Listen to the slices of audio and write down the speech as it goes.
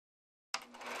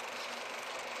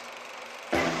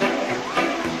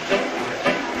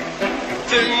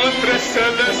Demontre-se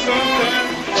de son temps,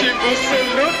 ci fosse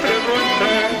l'altra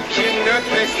volta, che non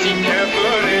resti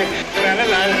amore, tra la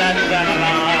la la la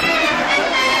la.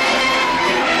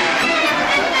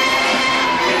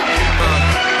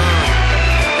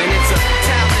 And it's a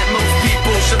talent most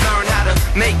people should learn how to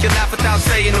make you laugh without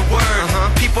saying a word.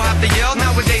 People have to yell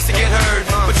nowadays to get heard,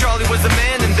 but Charlie was a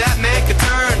man and that man could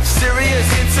turn serious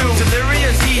into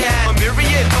delirious. He had a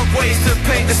myriad of ways to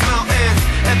paint this mountain.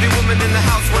 Every woman in the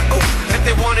house went, oh, if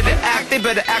they wanted to act, they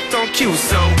better act on cue.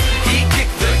 So he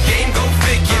kicked the game, go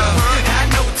figure.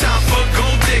 Had no time for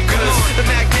gold diggers. The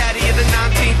Mac Daddy in the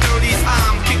 1930s.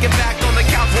 I'm kicking back on the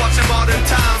couch watching Modern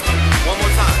Times. One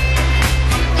more time.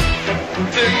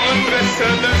 Demontre-se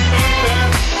de son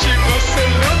temps, ci fosse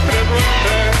l'altra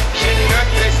volta, che non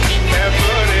resti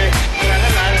amore, tra la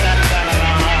la la la la.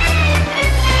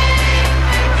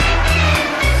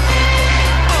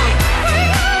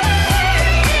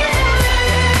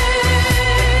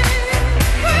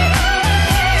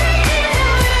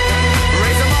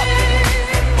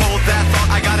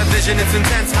 It's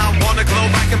intense, I wanna glow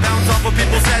back and bounce off of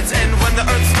people's heads. And when the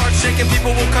earth starts shaking,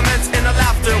 people will commence in a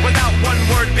laughter without one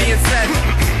word being said.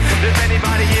 Does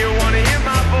anybody here wanna hear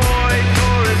my voice?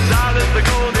 Chorus, dollars, the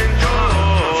golden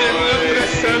joy.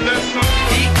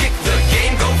 He kicked the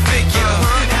game, go figure.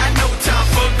 Had no time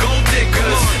for gold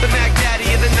diggers. The Mac Daddy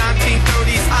in the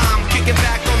 1930s. I'm kicking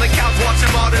back on the couch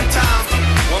watching Modern Times.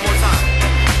 One more time.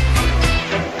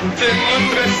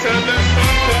 Demontre-se de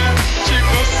son temps, ci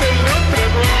fosse l'altra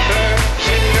volta,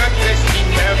 che non resti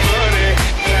amore,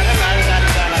 tra la la la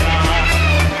la la.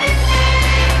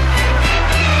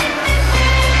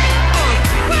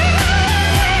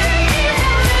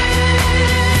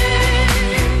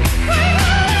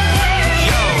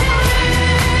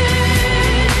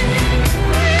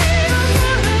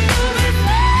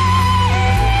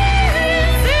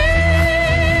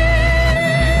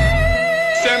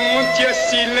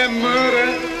 Si l'amore,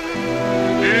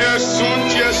 le son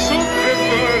ti a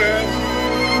sopravvore,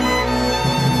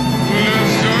 le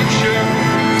son c'è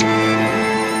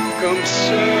comme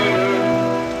ça.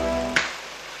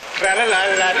 Tra la la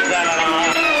la la la.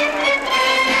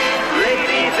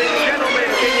 Ladies and gentlemen,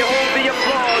 can you hold the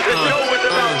applause? The show is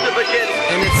about to begin.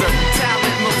 And it's a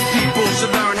talent most people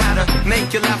should learn how to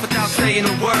make you laugh without saying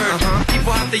a word.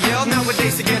 People have to yell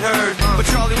nowadays to get heard, but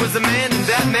Charlie was a man and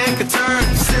that man could turn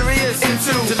serious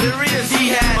into delirious. He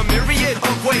had a myriad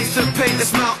of ways to paint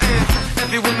this mountain.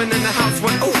 Every woman in the house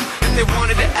went, oh, if they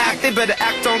wanted to act, they better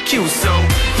act on cue. So